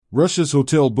Russia's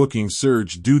hotel bookings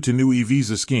surged due to new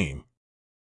e-visa scheme.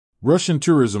 Russian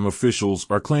tourism officials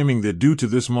are claiming that due to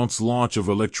this month's launch of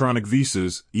electronic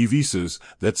visas, e-visas,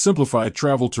 that simplify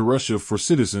travel to Russia for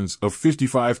citizens of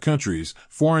 55 countries,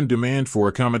 foreign demand for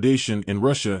accommodation in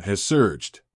Russia has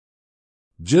surged.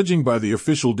 Judging by the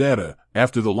official data,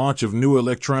 after the launch of new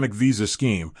electronic visa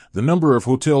scheme, the number of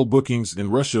hotel bookings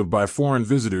in Russia by foreign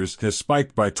visitors has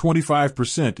spiked by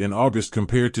 25% in August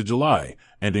compared to July,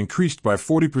 and increased by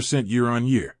 40%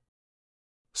 year-on-year.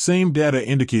 Same data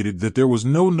indicated that there was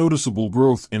no noticeable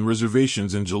growth in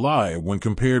reservations in July when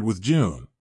compared with June.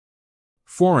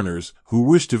 Foreigners who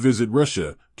wish to visit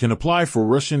Russia can apply for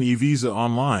Russian e-visa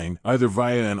online, either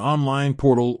via an online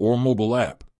portal or mobile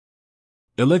app.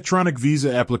 Electronic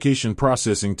visa application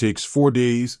processing takes 4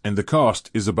 days and the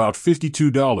cost is about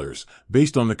 $52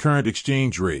 based on the current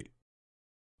exchange rate.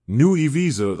 New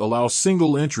e-visa allows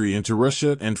single entry into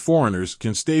Russia and foreigners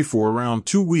can stay for around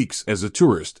 2 weeks as a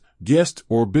tourist, guest,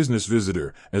 or business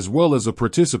visitor, as well as a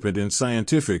participant in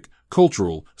scientific,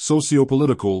 cultural,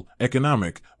 socio-political,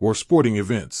 economic, or sporting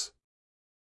events.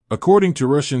 According to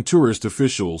Russian tourist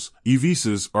officials,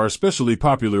 e-visas are especially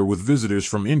popular with visitors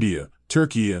from India,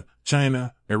 Turkey,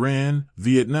 China, Iran,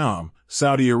 Vietnam,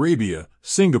 Saudi Arabia,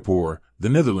 Singapore, the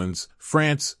Netherlands,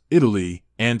 France, Italy,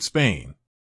 and Spain.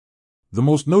 The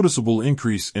most noticeable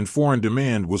increase in foreign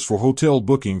demand was for hotel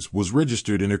bookings was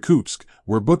registered in Irkutsk,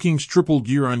 where bookings tripled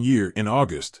year-on-year in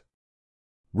August.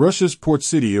 Russia's port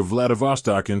city of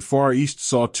Vladivostok in Far East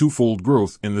saw twofold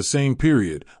growth in the same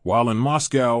period, while in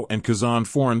Moscow and Kazan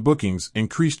foreign bookings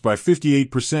increased by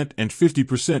 58% and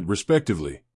 50%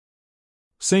 respectively.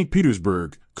 St.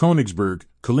 Petersburg, Königsberg,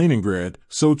 Kaliningrad,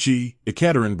 Sochi,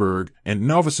 Ekaterinburg, and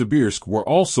Novosibirsk were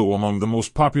also among the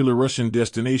most popular Russian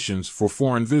destinations for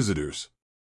foreign visitors.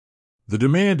 The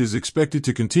demand is expected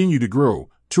to continue to grow,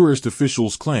 tourist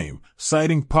officials claim,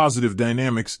 citing positive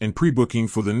dynamics in pre-booking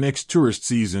for the next tourist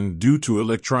season due to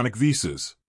electronic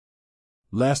visas.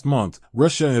 Last month,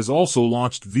 Russia has also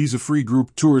launched visa-free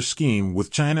group tour scheme with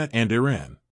China and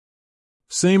Iran.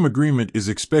 Same agreement is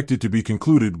expected to be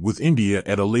concluded with India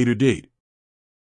at a later date.